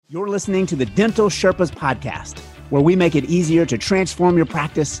You're listening to the Dental Sherpas podcast, where we make it easier to transform your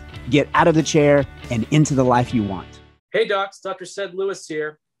practice, get out of the chair, and into the life you want. Hey docs, Dr. Sed Lewis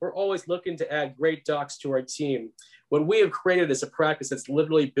here. We're always looking to add great docs to our team. What we have created is a practice that's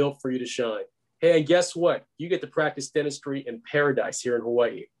literally built for you to shine. Hey, and guess what? You get to practice dentistry in paradise here in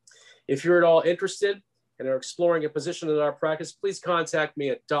Hawaii. If you're at all interested and are exploring a position in our practice, please contact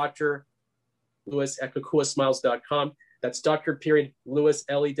me at Dr. Lewis at kokuasmiles.com. That's Dr. Lewis, Lewis,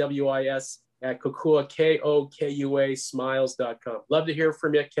 at Kokua, Kokua smiles.com. Love to hear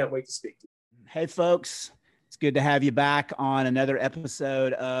from you. Can't wait to speak to you. Hey, folks. It's good to have you back on another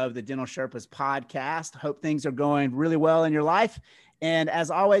episode of the Dental Sherpas podcast. Hope things are going really well in your life. And as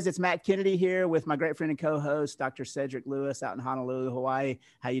always, it's Matt Kennedy here with my great friend and co-host, Dr. Cedric Lewis out in Honolulu, Hawaii.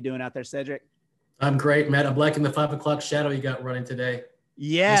 How you doing out there, Cedric? I'm great, Matt. I'm liking the 5 o'clock shadow you got running today.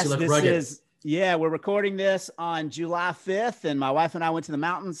 Yes, we're recording this on July 5th, and my wife and I went to the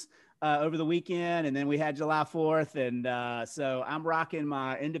mountains over the weekend, and then we had July 4th, and so I'm rocking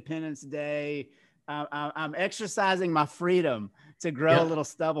my Independence Day. I'm exercising my freedom to grow a little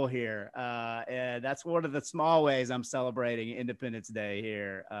stubble here, and that's one of the small ways I'm celebrating Independence Day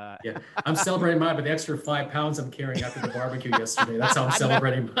here. I'm celebrating mine with the extra 5 pounds I'm carrying after the barbecue yesterday. That's how I'm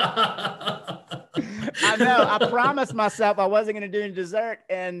celebrating. I know. I promised myself I wasn't going to do any dessert,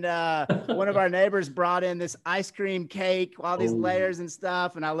 and one of our neighbors brought in this ice cream cake, all these layers and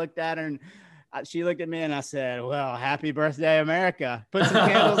stuff, and I looked at her, and she looked at me, and I said, well, happy birthday, America. Put some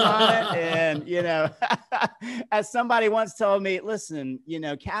candles on it, and, you know, as somebody once told me, listen, you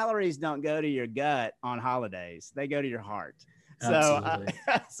know, calories don't go to your gut on holidays. They go to your heart. So,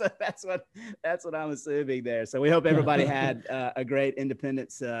 so that's what I'm assuming there. So we hope everybody had a great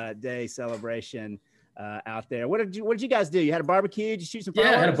Independence Day celebration out there. What did you guys do? You had a barbecue? Did you shoot some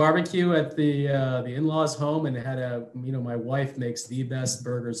fireworks? Yeah, I had a barbecue at the in-laws' home, and had my wife makes the best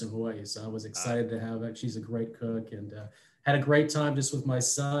burgers in Hawaii. So I was excited to have it. She's a great cook, and had a great time just with my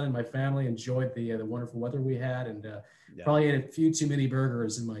son and my family. Enjoyed the wonderful weather we had, and probably ate a few too many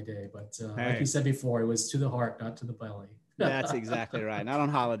burgers in my day. But like you said before, it was to the heart, not to the belly. That's exactly right. Not on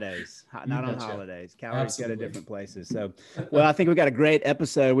holidays. Not on holidays. Calories go to different places. So, well, I think we got a great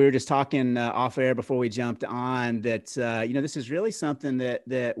episode. We were just talking off air before we jumped on that, this is really something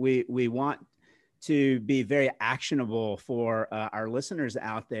that we want to be very actionable for our listeners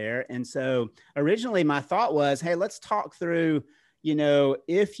out there. And so originally my thought was, hey, let's talk through,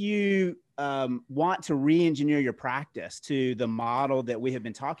 if you want to re-engineer your practice to the model that we have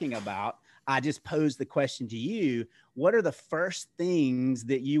been talking about, I just posed the question to you, what are the first things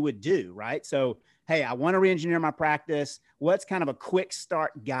that you would do, right? So, hey, I want to re-engineer my practice. What's kind of a quick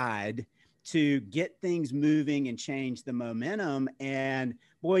start guide to get things moving and change the momentum? And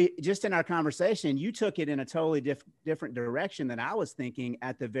boy, just in our conversation, you took it in a totally different direction than I was thinking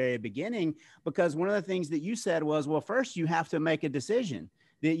at the very beginning, because one of the things that you said was, well, first you have to make a decision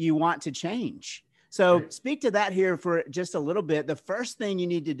that you want to change. So speak to that here for just a little bit. The first thing you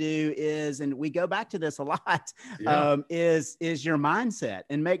need to do is, and we go back to this a lot, is your mindset,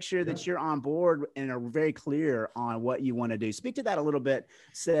 and make sure that you're on board and are very clear on what you want to do. Speak to that a little bit,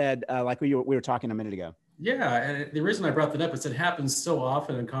 Said, like we were talking a minute ago. Yeah, and the reason I brought that up is it happens so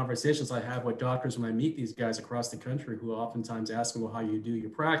often in conversations I have with doctors when I meet these guys across the country who oftentimes ask me, well, how you do your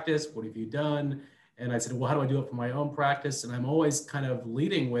practice? What have you done? And I said, well, how do I do it for my own practice? And I'm always kind of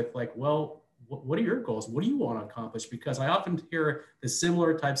leading with like, well, what are your goals? What do you want to accomplish? Because I often hear the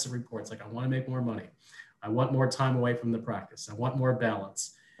similar types of reports, like I want to make more money. I want more time away from the practice. I want more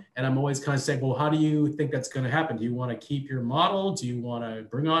balance. And I'm always kind of saying, well, how do you think that's going to happen? Do you want to keep your model? Do you want to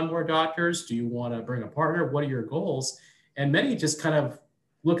bring on more doctors? Do you want to bring a partner? What are your goals? And many just kind of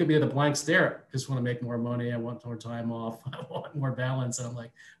look at me with a blank stare. Just want to make more money. I want more time off. I want more balance. And I'm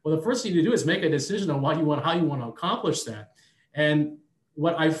like, well, the first thing you do is make a decision on how you want to accomplish that. And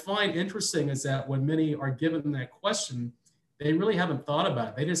what I find interesting is that when many are given that question, they really haven't thought about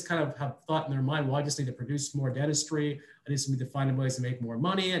it. They just kind of have thought in their mind, well, I just need to produce more dentistry. I just need to find ways to make more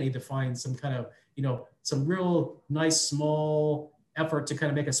money. I need to find some kind of, some real nice, small effort to kind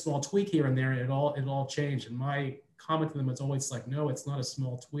of make a small tweak here and there. And it all changed. And my comment to them is always like, no, it's not a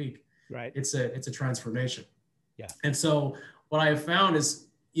small tweak. Right. It's a transformation. Yeah. And so what I have found is,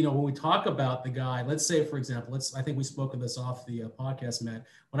 when we talk about the guy, let's say, for example, I think we spoke of this off the podcast, Matt.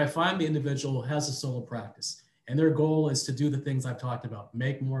 When I find the individual has a solo practice and their goal is to do the things I've talked about,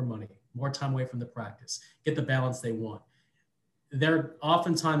 make more money, more time away from the practice, get the balance they want. They're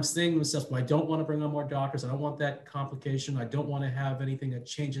oftentimes thinking to themselves, well, I don't want to bring on more doctors. I don't want that complication. I don't want to have anything that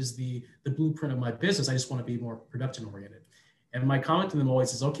changes the blueprint of my business. I just want to be more production oriented. And my comment to them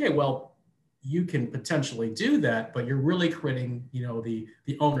always is, okay, well, you can potentially do that, but you're really creating, the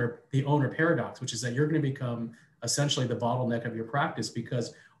owner paradox, which is that you're going to become essentially the bottleneck of your practice,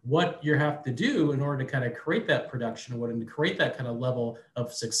 because what you have to do in order to kind of create that production, and to create that kind of level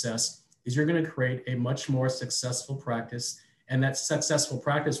of success, is you're going to create a much more successful practice. And that successful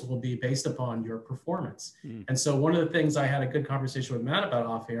practice will be based upon your performance. And so one of the things I had a good conversation with Matt about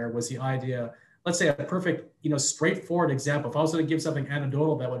off air was the idea, let's say a perfect, straightforward example. If I was going to give something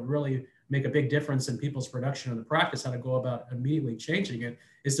anecdotal that would really make a big difference in people's production in the practice, how to go about immediately changing it,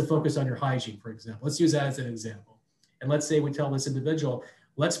 is to focus on your hygiene, for example. Let's use that as an example. And let's say we tell this individual,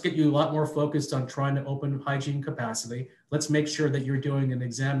 let's get you a lot more focused on trying to open hygiene capacity. Let's make sure that you're doing an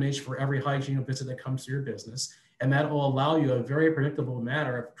examination for every hygiene visit that comes to your business. And that will allow you a very predictable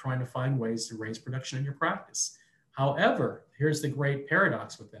manner of trying to find ways to raise production in your practice. However, here's the great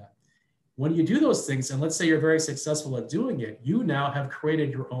paradox with that. When you do those things, and let's say you're very successful at doing it, you now have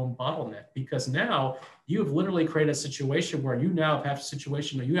created your own bottleneck, because now you have literally created a situation where you now have a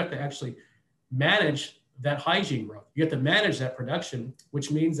situation where you have to actually manage that hygiene growth. You have to manage that production, which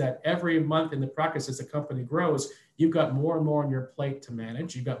means that every month in the practice, as the company grows, you've got more and more on your plate to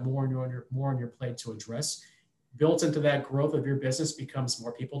manage. You've got more on your plate to address. Built into that growth of your business becomes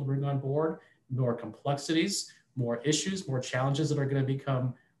more people to bring on board, more complexities, more issues, more challenges that are going to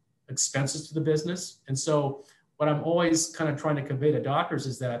become expenses to the business. And so what I'm always kind of trying to convey to doctors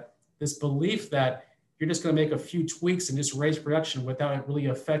is that this belief that you're just going to make a few tweaks and just raise production without it really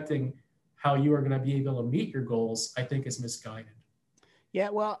affecting how you are going to be able to meet your goals, I think is misguided. Yeah,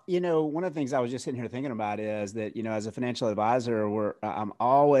 well, one of the things I was just sitting here thinking about is that, as a financial advisor, I'm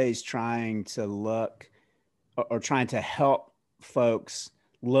always trying to look or trying to help folks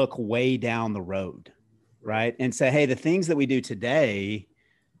look way down the road, right? And say, hey, the things that we do today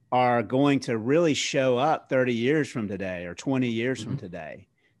are going to really show up 30 years from today or 20 years from today,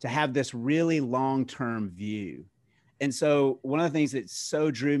 to have this really long-term view. And so one of the things that so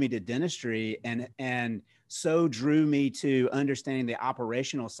drew me to dentistry and so drew me to understanding the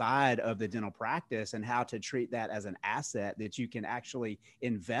operational side of the dental practice and how to treat that as an asset that you can actually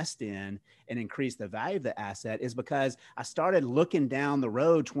invest in and increase the value of the asset is because I started looking down the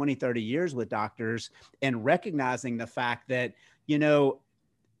road 20, 30 years with doctors and recognizing the fact that,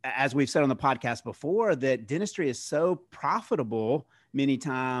 as we've said on the podcast before, that dentistry is so profitable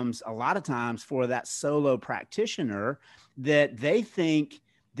a lot of times for that solo practitioner, that they think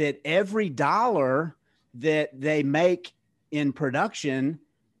that every dollar that they make in production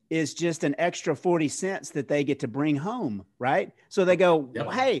is just an extra 40 cents that they get to bring home, right? So they go,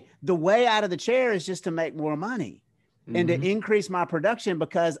 hey, the way out of the chair is just to make more money and to increase my production,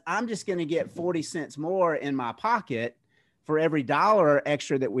 because I'm just going to get 40 cents more in my pocket for every dollar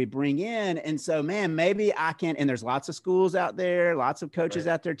extra that we bring in. And so, man, maybe I can, and there's lots of schools out there, lots of coaches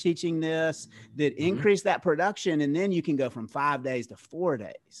out there teaching this, that increase that production. And then you can go from 5 days to 4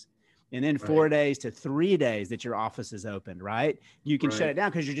 days. And then 4 days to 3 days that your office is open, right? You can shut it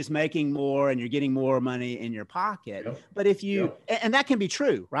down because you're just making more and you're getting more money in your pocket. But if you, and that can be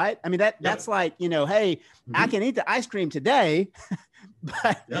true, right? I mean, that's like, hey, I can eat the ice cream today,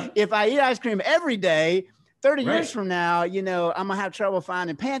 but if I eat ice cream every day, 30 years from now, I'm gonna have trouble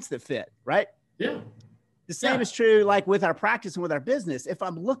finding pants that fit, right? Yeah. The same is true like with our practice and with our business. If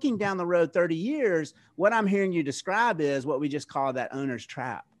I'm looking down the road 30 years, what I'm hearing you describe is what we just call that owner's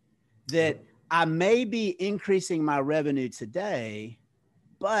trap. That I may be increasing my revenue today,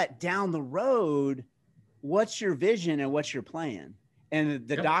 but down the road, what's your vision and what's your plan? And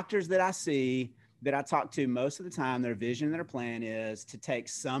the doctors that I see, that I talk to most of the time, their vision and their plan is to take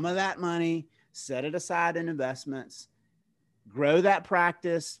some of that money, set it aside in investments, grow that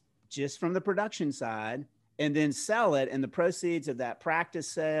practice just from the production side, and then sell it. And the proceeds of that practice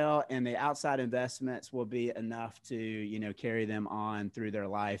sale and the outside investments will be enough to, carry them on through their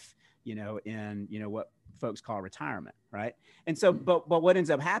life, in, what folks call retirement. Right. And so, but what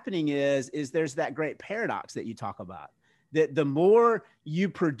ends up happening is there's that great paradox that you talk about, that the more you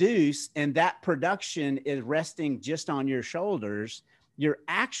produce and that production is resting just on your shoulders, you're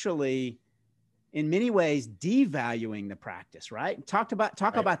actually in many ways devaluing the practice, right? Talk about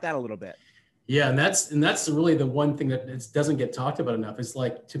that a little bit. Yeah, and that's really the one thing that doesn't get talked about enough. Is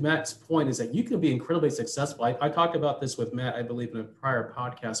like, to Matt's point, is that you can be incredibly successful. I talked about this with Matt, I believe, in a prior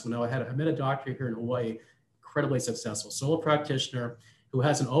podcast when I met a doctor here in Hawaii, incredibly successful solo practitioner who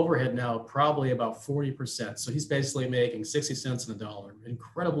has an overhead now probably about 40%. So he's basically making 60 cents on the dollar.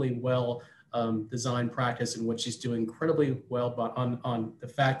 Incredibly well designed practice in which he's doing incredibly well, but on the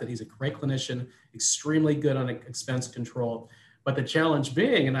fact that he's a great clinician, extremely good on expense control. But the challenge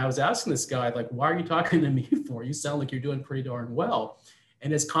being, and I was asking this guy, like, why are you talking to me for? You sound like you're doing pretty darn well.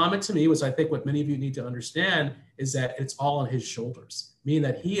 And his comment to me was, I think what many of you need to understand is that it's all on his shoulders, meaning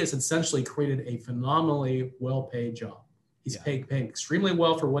that he has essentially created a phenomenally well-paid job. He's paying extremely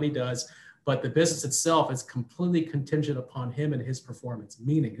well for what he does, but the business itself is completely contingent upon him and his performance.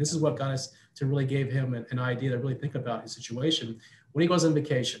 Meaning, this is what got us to really gave him an idea to really think about his situation. When he goes on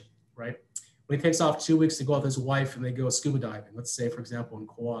vacation, right? When he takes off 2 weeks to go with his wife and they go scuba diving, let's say, for example, in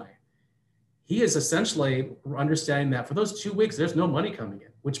Kauai, he is essentially understanding that for those 2 weeks, there's no money coming in,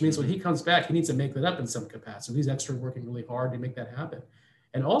 which means when he comes back, he needs to make that up in some capacity. He's extra working really hard to make that happen.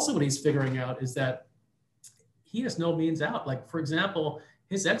 And also what he's figuring out is that he has no means out. Like, for example,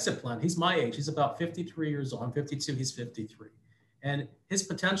 his exit plan, he's my age, he's about 53 years old. I'm 52, he's 53. And his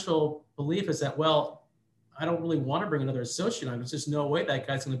potential belief is that, well, I don't really want to bring another associate on. There's just no way that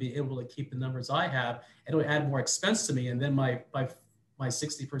guy's going to be able to keep the numbers I have. And it would add more expense to me. And then my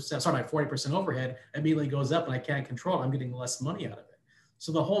 40% overhead immediately goes up and I can't control it. I'm getting less money out of it.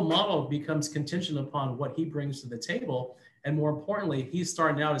 So the whole model becomes contingent upon what he brings to the table. And more importantly, he's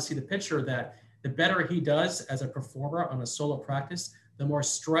starting now to see the picture that the better he does as a performer on a solo practice, the more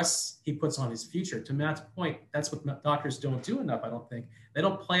stress he puts on his future. To Matt's point, that's what doctors don't do enough, I don't think. They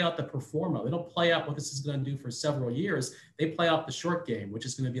don't play out the performer. They don't play out what this is going to do for several years. They play out the short game, which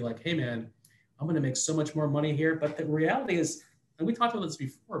is going to be like, hey, man, I'm going to make so much more money here. But the reality is, and we talked about this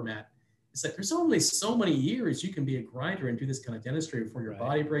before, Matt, it's like there's only so many years you can be a grinder and do this kind of dentistry before your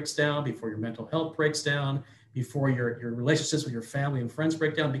body breaks down, before your mental health breaks down, before your relationships with your family and friends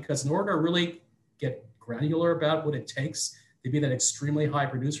break down. Because in order to really get granular about what it takes to be that extremely high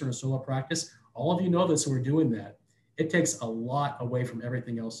producer in a solo practice, all of you know this who are doing that, it takes a lot away from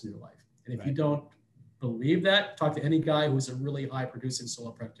everything else in your life. And if you don't believe that, talk to any guy who's a really high producing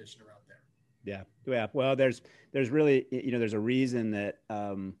solo practitioner out there. Yeah. Well, there's really, there's a reason that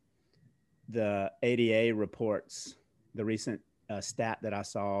the ADA reports, the recent stat that I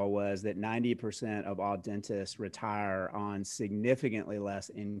saw was that 90% of all dentists retire on significantly less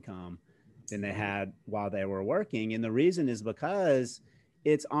income than they had while they were working. And the reason is because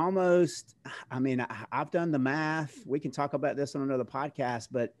it's almost, I've done the math. We can talk about this on another podcast,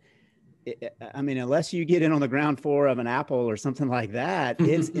 but unless you get in on the ground floor of an Apple or something like that,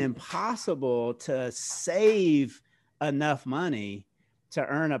 it's impossible to save enough money to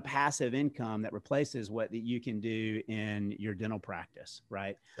earn a passive income that replaces what you can do in your dental practice,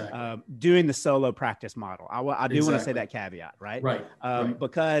 right? Exactly. Doing the solo practice model. I do want to say that caveat, right? Right.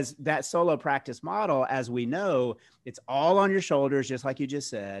 Because that solo practice model, as we know, it's all on your shoulders, just like you just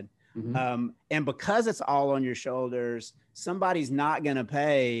said. Mm-hmm. And because it's all on your shoulders, somebody's not going to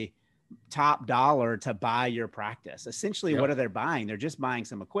pay top dollar to buy your practice. Essentially, what are they buying? They're just buying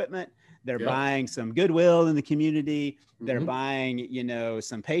some equipment. They're buying some goodwill in the community. They're buying,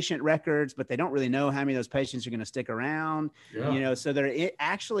 some patient records, but they don't really know how many of those patients are going to stick around. So they're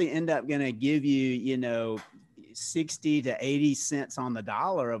actually end up going to give you, 60 to 80 cents on the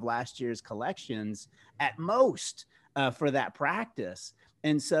dollar of last year's collections at most for that practice.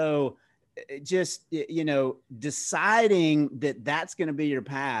 And so just, deciding that that's going to be your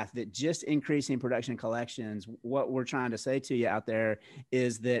path, that just increasing production collections, what we're trying to say to you out there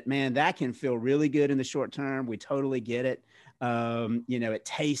is that, man, that can feel really good in the short term. We totally get it. It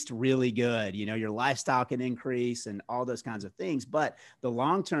tastes really good. Your lifestyle can increase and all those kinds of things. But the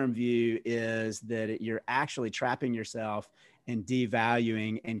long-term view is that you're actually trapping yourself and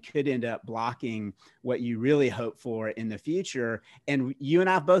devaluing and could end up blocking what you really hope for in the future. And you and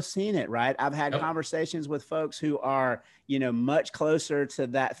I've both seen it, right? I've had conversations with folks who are, much closer to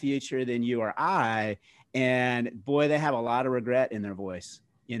that future than you or I. And boy, they have a lot of regret in their voice,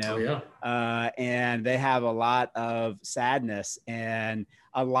 and they have a lot of sadness, and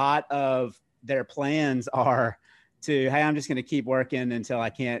a lot of their plans are to, hey, I'm just going to keep working until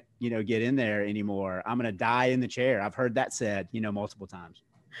I can't, get in there anymore. I'm going to die in the chair. I've heard that said, multiple times.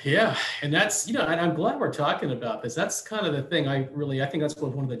 Yeah. And that's, and I'm glad we're talking about this. That's kind of the thing. I think that's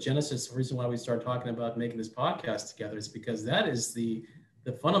one of the genesis, the reason why we started talking about making this podcast together is because that is the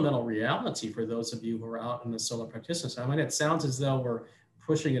fundamental reality for those of you who are out in the solo practitioners. It sounds as though we're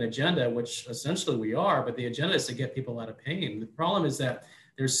pushing an agenda, which essentially we are, but the agenda is to get people out of pain. The problem is that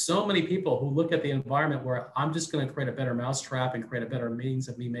there's so many people who look at the environment where I'm just going to create a better mousetrap and create a better means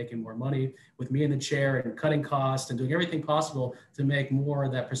of me making more money with me in the chair and cutting costs and doing everything possible to make more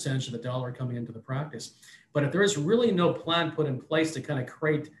of that percentage of the dollar coming into the practice. But if there is really no plan put in place to kind of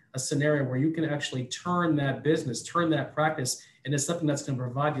create a scenario where you can actually turn that business, turn that practice into something that's going to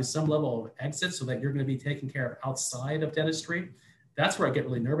provide you some level of exit so that you're going to be taken care of outside of dentistry, that's where I get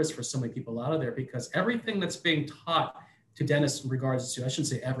really nervous for so many people out of there, because everything that's being taught to dentists in regards to, I shouldn't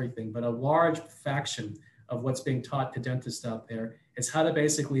say everything, but a large fraction of what's being taught to dentists out there It's how to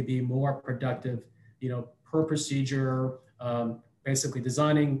basically be more productive, per procedure, basically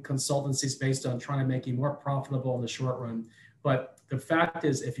designing consultancies based on trying to make you more profitable in the short run. But the fact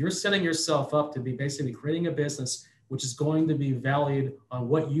is, if you're setting yourself up to be basically creating a business which is going to be valued on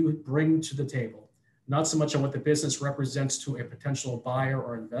what you bring to the table, not so much on what the business represents to a potential buyer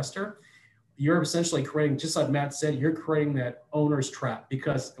or investor, you're essentially creating, just like Matt said, you're creating that owner's trap.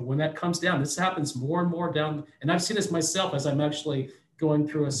 Because when that comes down, this happens more and more down. And I've seen this myself as I'm actually going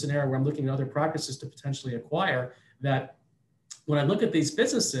through a scenario where I'm looking at other practices to potentially acquire, that when I look at these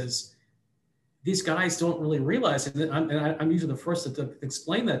businesses, these guys don't really realize it. And I'm usually the first to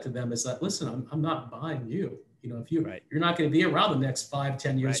explain that to them, is that, listen, I'm not buying you. If you're not going to be around the next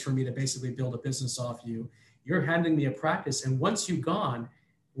 5-10 years for me to basically build a business off you, you're handing me a practice. And once you're gone,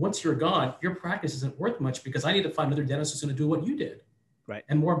 your practice isn't worth much, because I need to find another dentist who's going to do what you did. Right.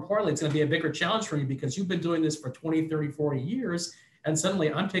 And more importantly, it's going to be a bigger challenge for you, because you've been doing this for 20, 30, 40 years. And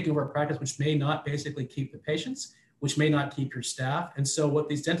suddenly I'm taking over a practice which may not basically keep the patients, which may not keep your staff. And so what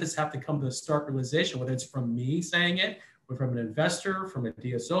these dentists have to come to a stark realization, whether it's from me saying it, or from an investor, from a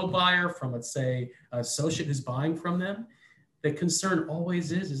DSO buyer, from, let's say, an associate who's buying from them, the concern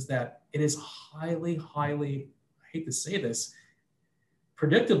always is that it is highly, highly, I hate to say this,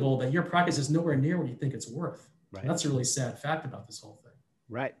 predictable that your practice is nowhere near what you think it's worth. Right. That's a really sad fact about this whole thing.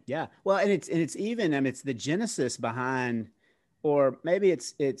 Right. Yeah. Well, and it's even, it's the genesis behind, or maybe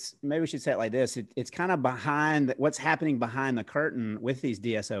maybe we should say it like this. It's kind of behind what's happening behind the curtain with these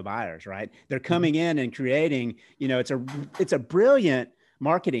DSO buyers, right? They're coming in and creating, it's a brilliant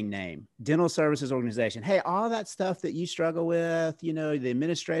marketing name, dental services organization. Hey, all that stuff that you struggle with, the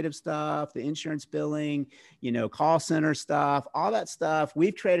administrative stuff, the insurance billing, call center stuff, all that stuff.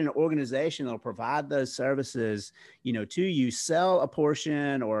 We've created an organization that'll provide those services, to you, sell a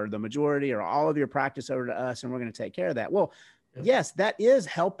portion or the majority or all of your practice over to us, and we're going to take care of that. Well, yes, that is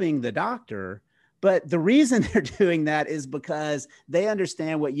helping the doctor, but the reason they're doing that is because they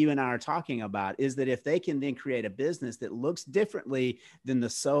understand what you and I are talking about, is that if they can then create a business that looks differently than the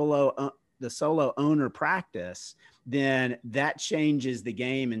solo owner practice, then that changes the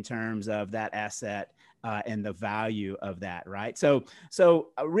game in terms of that asset and the value of that, right? So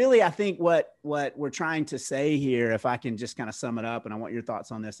really, I think what we're trying to say here, if I can just kind of sum it up, and I want your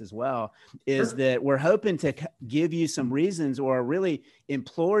thoughts on this as well, is that we're hoping to give you some reasons, or really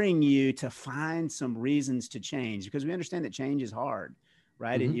imploring you to find some reasons to change, because we understand that change is hard,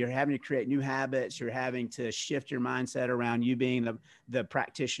 right? Mm-hmm. You're having to create new habits. You're having to shift your mindset around you being the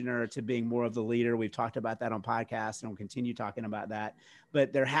practitioner to being more of the leader. We've talked about that on podcasts, and we'll continue talking about that.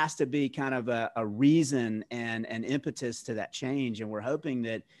 But there has to be kind of a reason and an impetus to that change. And we're hoping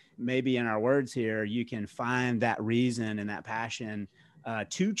that maybe in our words here, you can find that reason and that passion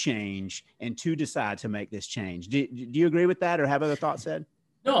to change and to decide to make this change. Do you agree with that, or have other thoughts, Ed?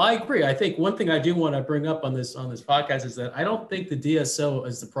 No, I agree. I think one thing I do want to bring up on this podcast is that I don't think the DSO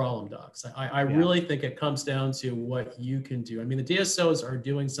is the problem, docs. I really think it comes down to what you can do. I mean, the DSOs are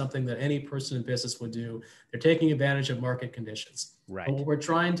doing something that any person in business would do. They're taking advantage of market conditions. Right. But what we're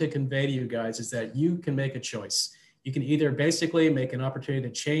trying to convey to you guys is that you can make a choice. You can either basically make an opportunity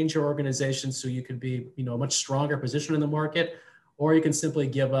to change your organization so you can be, a much stronger position in the market, or you can simply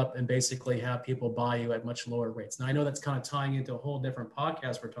give up and basically have people buy you at much lower rates. Now, I know that's kind of tying into a whole different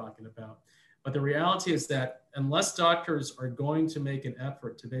podcast we're talking about, but the reality is that unless doctors are going to make an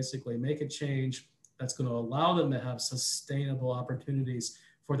effort to basically make a change that's going to allow them to have sustainable opportunities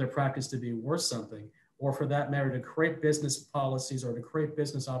for their practice to be worth something, or for that matter, to create business policies or to create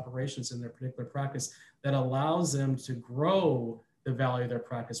business operations in their particular practice that allows them to grow the value of their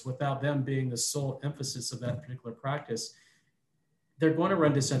practice without them being the sole emphasis of that particular practice, they're going to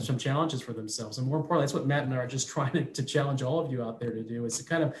run into some challenges for themselves. And more importantly, that's what Matt and I are just trying to challenge all of you out there to do, is to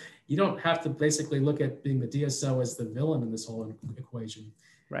kind of, you don't have to basically look at being the DSO as the villain in this whole equation.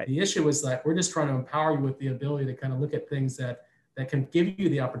 Right. The issue is that we're just trying to empower you with the ability to kind of look at things that can give you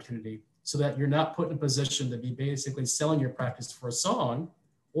the opportunity, so that you're not put in a position to be basically selling your practice for a song,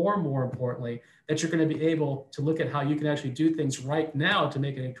 or more importantly, that you're going to be able to look at how you can actually do things right now to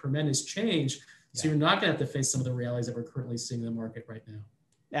make a tremendous change. So you're not going to have to face some of the realities that we're currently seeing in the market right now.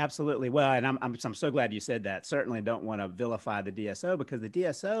 Absolutely. Well, and I'm so glad you said that. Certainly don't want to vilify the DSO, because the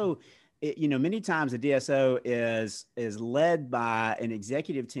DSO, many times the DSO is led by an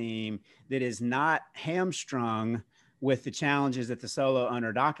executive team that is not hamstrung with the challenges that the solo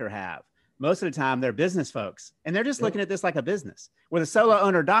owner doctor have. most of the time they're business folks and they're just looking at this like a business, where the solo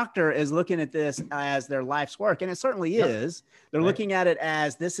owner doctor is looking at this as their life's work. And it certainly is. They're looking at it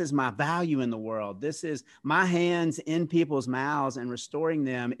as, this is my value in the world. This is my hands in people's mouths, and restoring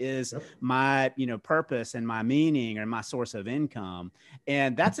them is my, purpose and my meaning or my source of income.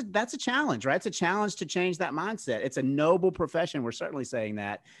 And that's a challenge, right? It's a challenge to change that mindset. It's a noble profession. We're certainly saying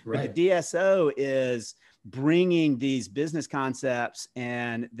that. Right. But the DSO is bringing these business concepts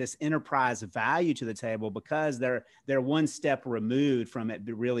and this enterprise value to the table, because they're one step removed from it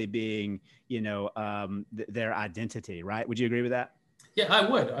really being, their identity, right? Would you agree with that? Yeah, I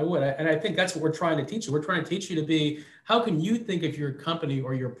would. And I think that's what we're trying to teach you. We're trying to teach you to be, how can you think of your company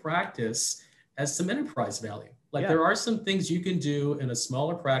or your practice as some enterprise value? Like there are some things you can do in a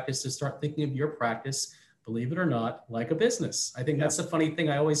smaller practice to start thinking of your practice, believe it or not, like a business. I think that's the funny thing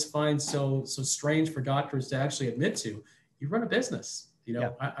I always find so strange for doctors to actually admit to. You run a business,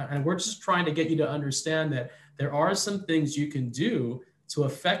 and we're just trying to get you to understand that there are some things you can do to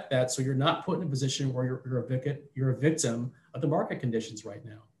affect that, so you're not put in a position where you're a victim of the market conditions right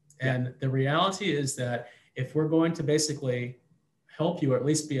now. And the reality is that if we're going to basically help you, or at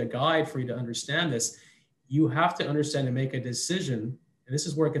least be a guide for you to understand this, you have to understand and make a decision. And this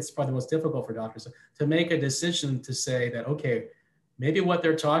is where it gets probably the most difficult for doctors, to make a decision to say that, okay, maybe what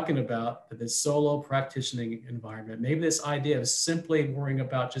they're talking about, this solo practicing environment, maybe this idea of simply worrying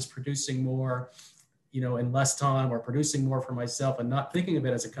about just producing more, in less time, or producing more for myself and not thinking of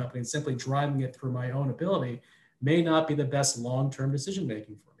it as a company and simply driving it through my own ability, may not be the best long-term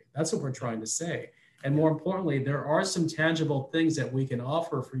decision-making for me. That's what we're trying to say. And more importantly, there are some tangible things that we can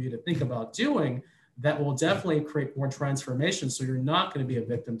offer for you to think about doing that will definitely create more transformation, so you're not going to be a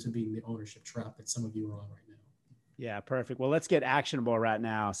victim to being the ownership trap that some of you are on right now. Yeah, perfect. Well, let's get actionable right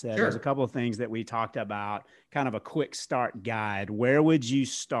now. So there's a couple of things that we talked about, kind of a quick start guide. Where would you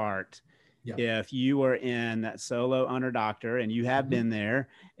start if you were in that solo owner doctor and you have been there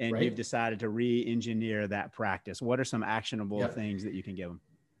and you've decided to re-engineer that practice? What are some actionable things that you can give them?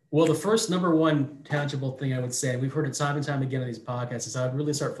 Well, the first number one tangible thing I would say, and we've heard it time and time again on these podcasts, is I would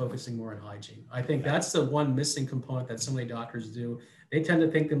really start focusing more on hygiene. I think that's the one missing component that so many doctors do. They tend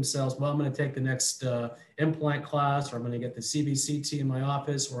to think themselves, well, I'm going to take the next implant class, or I'm going to get the CBCT in my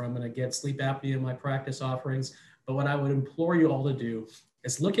office, or I'm going to get sleep apnea in my practice offerings. But what I would implore you all to do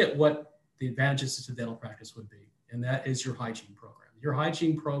is look at what the advantages to dental practice would be. And that is your hygiene program. Your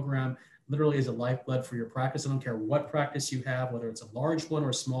hygiene program literally is a lifeblood for your practice. I don't care what practice you have, whether it's a large one or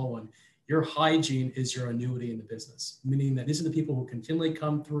a small one, your hygiene is your annuity in the business, meaning that these are the people who continually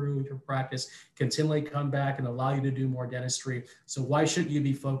come through your practice, continually come back and allow you to do more dentistry. So why shouldn't you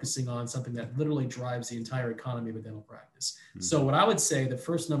be focusing on something that literally drives the entire economy of a dental practice? Mm-hmm. So what I would say, the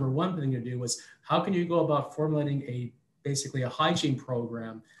first number one thing to do was, how can you go about formulating basically a hygiene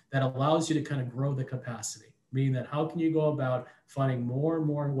program that allows you to kind of grow the capacity? Meaning that how can you go about finding more and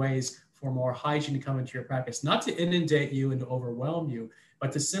more ways for more hygiene to come into your practice, not to inundate you and to overwhelm you,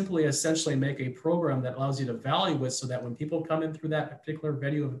 but to simply essentially make a program that allows you to value it, so that when people come in through that particular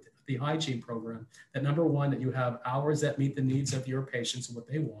venue of the hygiene program, that number one, that you have hours that meet the needs of your patients and what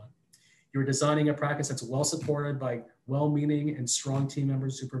they want. You're designing a practice that's well supported by well-meaning and strong team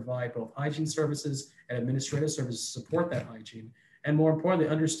members who provide both hygiene services and administrative services to support that hygiene. And more importantly,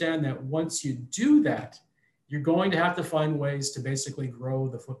 understand that once you do that, you're going to have to find ways to basically grow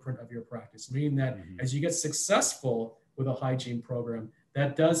the footprint of your practice, meaning that as you get successful with a hygiene program,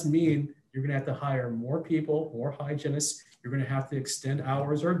 that does mean you're going to have to hire more people, more hygienists. You're going to have to extend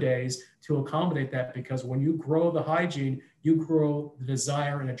hours or days to accommodate that, because when you grow the hygiene, you grow the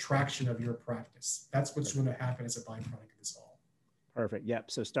desire and attraction of your practice. That's what's going to happen as a byproduct of this all. Perfect.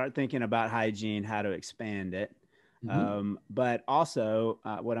 Yep. So start thinking about hygiene, how to expand it. But also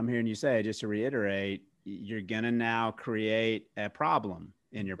what I'm hearing you say, just to reiterate, you're going to now create a problem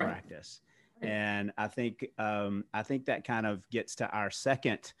in your practice. And I think that kind of gets to our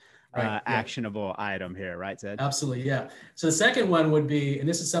second actionable item here, right, Ted? Absolutely, yeah. So the second one would be, and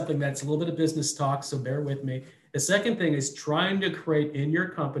this is something that's a little bit of business talk, so bear with me. The second thing is trying to create in your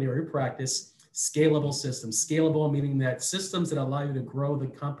company or your practice scalable systems. Scalable meaning that systems that allow you to grow the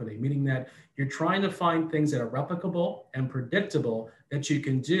company, meaning that you're trying to find things that are replicable and predictable that you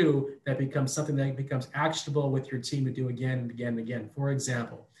can do, that becomes something that becomes actionable with your team to do again and again and again. For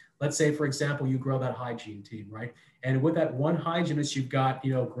example, let's say, for example, you grow that hygiene team, right? And with that one hygienist, you've got,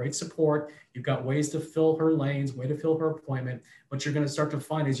 great support. You've got ways to fill her lanes, way to fill her appointment. What you're going to start to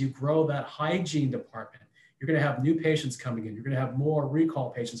find as you grow that hygiene department, you're going to have new patients coming in. You're going to have more recall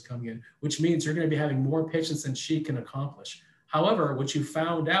patients coming in, which means you're going to be having more patients than she can accomplish. However, what you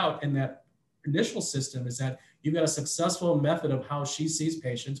found out in that initial system is that you've got a successful method of how she sees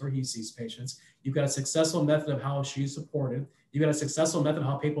patients or he sees patients. You've got a successful method of how she's supported. You've got a successful method of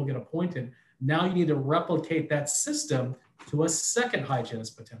how people get appointed. Now you need to replicate that system to a second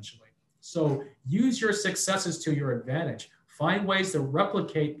hygienist potentially. So use your successes to your advantage. Find ways to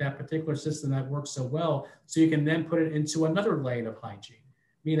replicate that particular system that works so well so you can then put it into another lane of hygiene.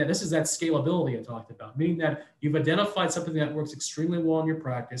 Meaning that this is that scalability I talked about, meaning that you've identified something that works extremely well in your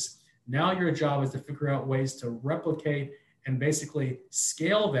practice. Now your job is to figure out ways to replicate and basically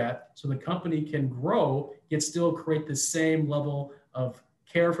scale that so the company can grow, yet still create the same level of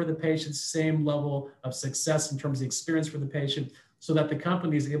care for the patient, same level of success in terms of the experience for the patient, so that the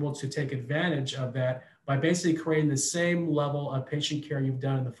company is able to take advantage of that by basically creating the same level of patient care you've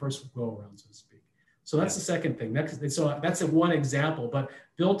done in the first go around, so to speak. So that's the second thing. So that's one example, but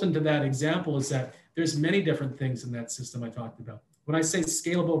built into that example is that there's many different things in that system I talked about. When I say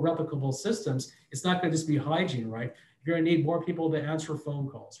scalable, replicable systems, it's not going to just be hygiene, right? You're going to need more people to answer phone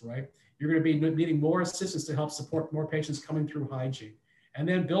calls, right? You're going to be needing more assistants to help support more patients coming through hygiene. And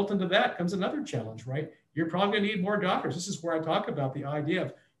then built into that comes another challenge, right? You're probably going to need more doctors. This is where I talk about the idea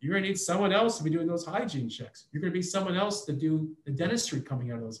of you're going to need someone else to be doing those hygiene checks. You're going to be someone else to do the dentistry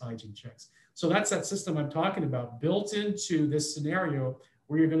coming out of those hygiene checks. So that's that system I'm talking about, built into this scenario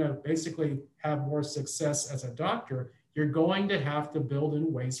where you're going to basically have more success as a doctor. You're going to have to build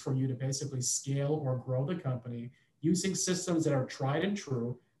in ways for you to basically scale or grow the company using systems that are tried and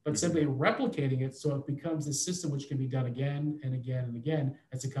true, but simply replicating it so it becomes a system which can be done again and again and again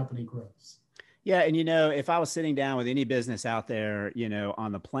as the company grows. Yeah. And, if I was sitting down with any business out there,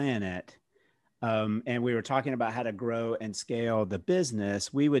 on the planet, and we were talking about how to grow and scale the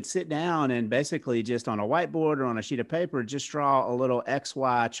business, we would sit down and basically just on a whiteboard or on a sheet of paper, just draw a little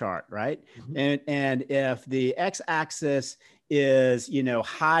XY chart, right? Mm-hmm. And if the X axis is,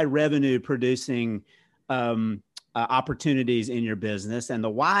 high revenue producing opportunities in your business, and the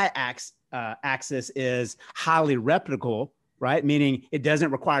Y axis is highly replicable, right? Meaning it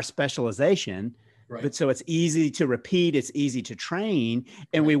doesn't require specialization. Right. But so it's easy to repeat, it's easy to train.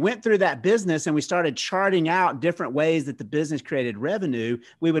 And we went through that business and we started charting out different ways that the business created revenue.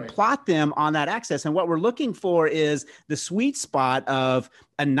 We would plot them on that axis. And what we're looking for is the sweet spot of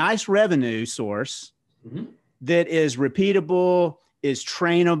a nice revenue source that is repeatable, is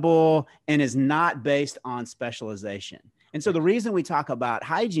trainable, and is not based on specialization. And so the reason we talk about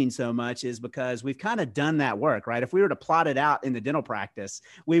hygiene so much is because we've kind of done that work, right? If we were to plot it out in the dental practice,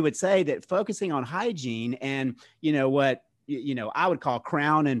 we would say that focusing on hygiene and, what I would call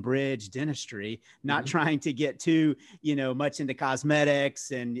crown and bridge dentistry, not trying to get too, much into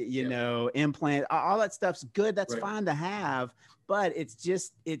cosmetics and, implant, all that stuff's good. That's fine to have, but it's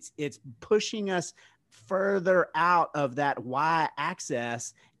just, it's pushing us further out of that Y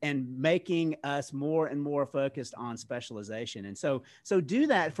axis and making us more and more focused on specialization. And so do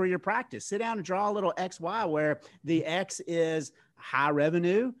that for your practice. Sit down and draw a little XY where the X is high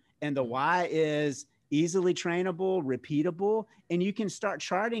revenue and the Y is easily trainable, repeatable, and you can start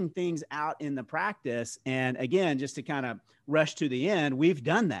charting things out in the practice. And again, just to kind of rush to the end, we've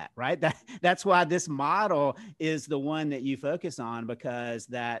done that, right? That's why this model is the one that you focus on, because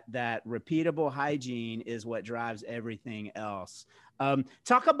that repeatable hygiene is what drives everything else.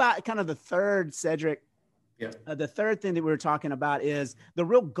 Talk about kind of the third, Cedric. Yeah. The third thing that we were talking about is the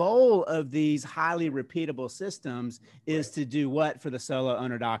real goal of these highly repeatable systems is to do what for the solo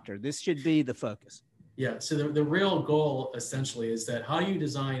owner doctor? This should be the focus. Yeah. So the real goal essentially is that how do you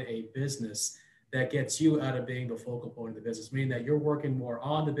design a business that gets you out of being the focal point of the business, meaning that you're working more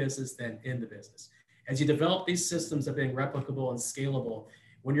on the business than in the business. As you develop these systems of being replicable and scalable,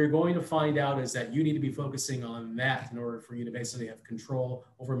 when you're going to find out is that you need to be focusing on that in order for you to basically have control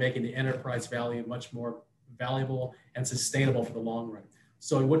over making the enterprise value much more valuable and sustainable for the long run.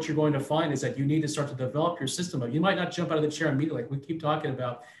 So what you're going to find is that you need to start to develop your system. You might not jump out of the chair immediately. Like we keep talking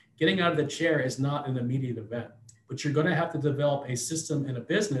about, getting out of the chair is not an immediate event, but you're going to have to develop a system and a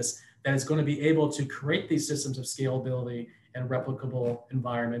business that is going to be able to create these systems of scalability and replicable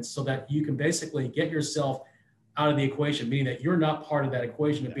environments so that you can basically get yourself out of the equation, meaning that you're not part of that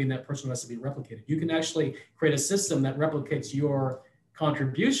equation of being that person who has to be replicated. You can actually create a system that replicates your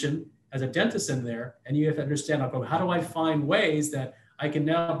contribution as a dentist in there, and you have to understand, okay, how do I find ways that I can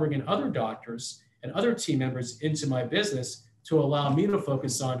now bring in other doctors and other team members into my business to allow me to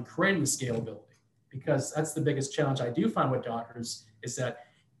focus on creating the scalability? Because that's the biggest challenge I do find with doctors is that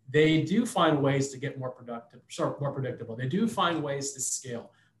they do find ways to get more predictable. They do find ways to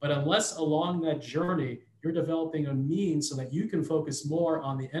scale. But unless along that journey, you're developing a means so that you can focus more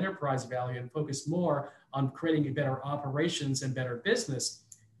on the enterprise value and focus more on creating better operations and better business,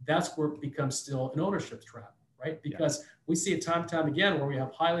 that's where it becomes still an ownership trap, right? Because we see it time and time again where we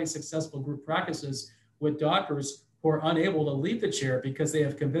have highly successful group practices with doctors who are unable to leave the chair because they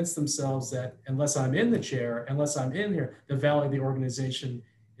have convinced themselves that unless I'm in the chair, unless I'm in here, the value of the organization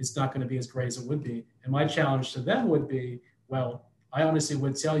is not going to be as great as it would be. And my challenge to them would be, well, I honestly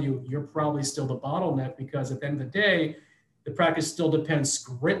would tell you, you're probably still the bottleneck, because at the end of the day, the practice still depends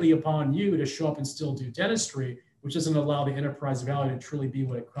greatly upon you to show up and still do dentistry, which doesn't allow the enterprise value to truly be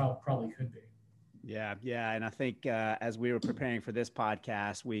what it probably could be. Yeah. And I think as we were preparing for this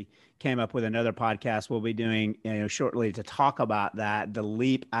podcast, we came up with another podcast we'll be doing shortly to talk about that, the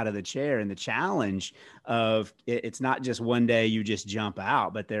leap out of the chair and the challenge of it's not just one day you just jump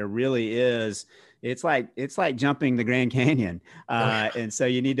out, but there really is. It's like jumping the Grand Canyon. And so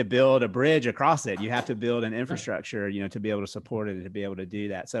you need to build a bridge across it. You have to build an infrastructure, to be able to support it and to be able to do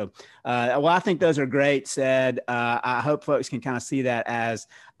that. So, well, I think those are great said. I hope folks can kind of see that as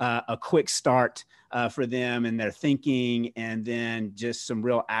a quick start for them and their thinking, and then just some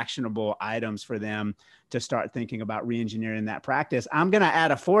real actionable items for them to start thinking about re-engineering that practice. I'm going to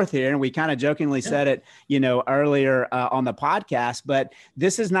add a fourth here, and we kind of jokingly said it, earlier on the podcast, but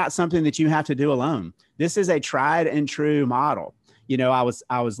this is not something that you have to do alone. This is a tried and true model. I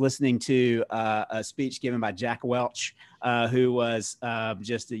was listening to a speech given by Jack Welch, who was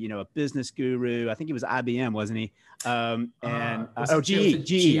just a business guru. I think he was IBM, wasn't he? GE.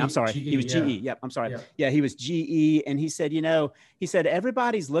 I'm sorry. He was GE. Yep. I'm sorry. Yeah, he was GE. And he said,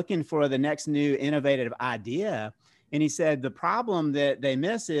 everybody's looking for the next new innovative idea. And he said, the problem that they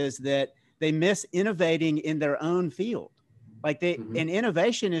miss is that they miss innovating in their own field. And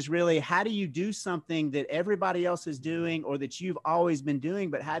innovation is really, how do you do something that everybody else is doing or that you've always been doing,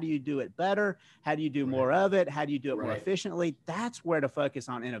 but how do you do it better? How do you do more of it? How do you do it more efficiently? That's where to focus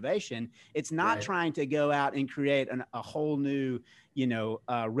on innovation. It's not trying to go out and create a whole new,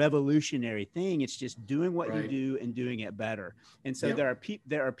 revolutionary thing. It's just doing what you do and doing it better. And so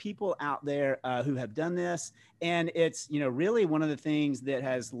there are people out there who have done this. And it's, really one of the things that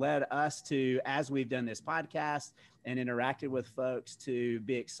has led us to, as we've done this podcast and interacted with folks, to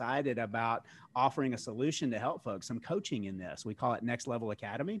be excited about offering a solution to help folks, some coaching in this. We call it Next Level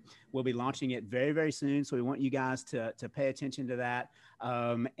Academy. We'll be launching it very, very soon. So we want you guys to pay attention to that.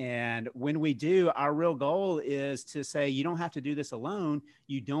 And when we do, our real goal is to say, you don't have to do this alone.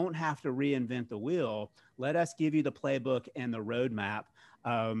 You don't have to reinvent the wheel. Let us give you the playbook and the roadmap.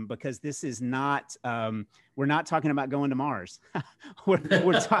 Because this is not, we're not talking about going to Mars. we're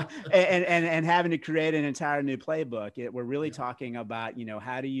and having to create an entire new playbook. We're really talking about,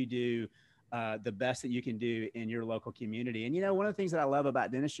 how do you do the best that you can do in your local community. And, one of the things that I love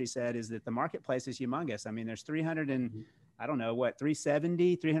about dentistry said is that the marketplace is humongous. I mean, there's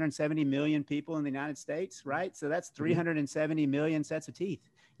 370 million people in the United States, right? So that's 370 million sets of teeth.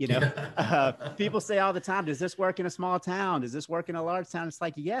 People say all the time, does this work in a small town? Does this work in a large town? It's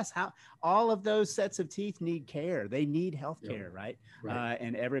like, yes, all of those sets of teeth need care. They need healthcare, right?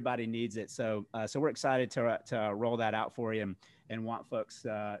 And everybody needs it. So we're excited to roll that out for you and want folks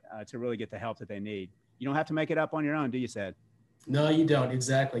to really get the help that they need. You don't have to make it up on your own, do you, Sid? No, you don't.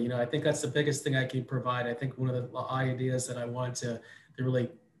 Exactly. I think that's the biggest thing I can provide. I think one of the ideas that I wanted to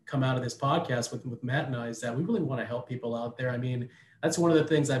really come out of this podcast with Matt and I is that we really want to help people out there. I mean, that's one of the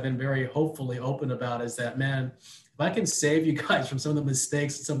things I've been very hopefully open about, is that, man, if I can save you guys from some of the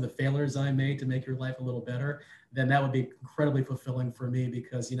mistakes and some of the failures I made to make your life a little better, then that would be incredibly fulfilling for me,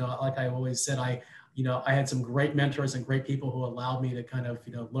 because, like I always said, I had some great mentors and great people who allowed me to kind of,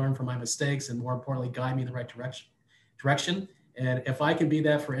 learn from my mistakes and, more importantly, guide me in the right direction. And if I can be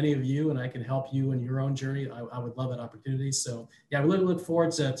that for any of you and I can help you in your own journey, I would love that opportunity. So yeah, we really look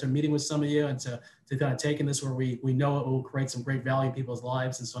forward to meeting with some of you and to kind of taking this where we know it will create some great value in people's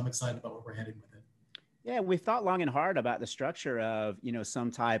lives. And so I'm excited about where we're heading with it. Yeah, we've thought long and hard about the structure of,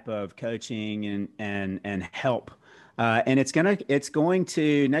 some type of coaching and help. And it's going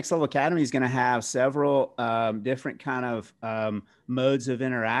to Next Level Academy is going to have several different kind of modes of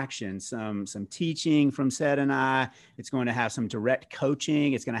interaction, some teaching from Sid and I. It's going to have some direct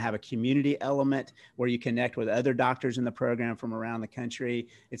coaching. It's going to have a community element where you connect with other doctors in the program from around the country.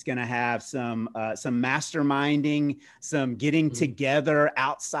 It's going to have some masterminding, some getting together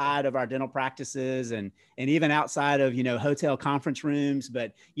outside of our dental practices and even outside of, hotel conference rooms,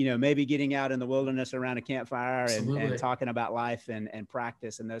 but, maybe getting out in the wilderness around a campfire and talking about life and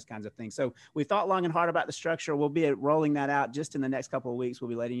practice and those kinds of things. So we thought long and hard about the structure. We'll be rolling that out just in the next next couple of weeks, we'll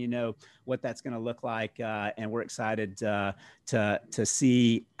be letting you know what that's going to look like. And we're excited to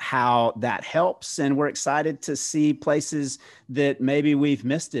see how that helps. And we're excited to see places that maybe we've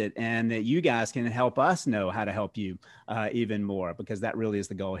missed it and that you guys can help us know how to help you even more, because that really is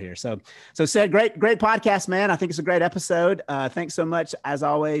the goal here. So Seth, great podcast, man. I think it's a great episode. Thanks so much, as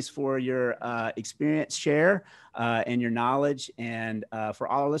always, for your experience share and your knowledge. And for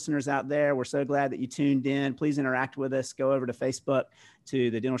all our listeners out there, we're so glad that you tuned in. Please interact with us. Go over to Facebook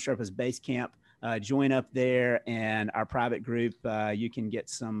to the Dental Sherpas Base Camp. Join up there, and our private group. You can get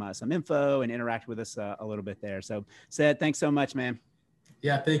some info and interact with us a little bit there. So, Seth, thanks so much, man.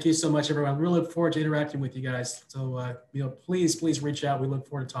 Yeah, thank you so much, everyone. We really look forward to interacting with you guys. So, please reach out. We look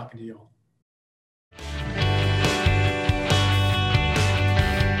forward to talking to you all.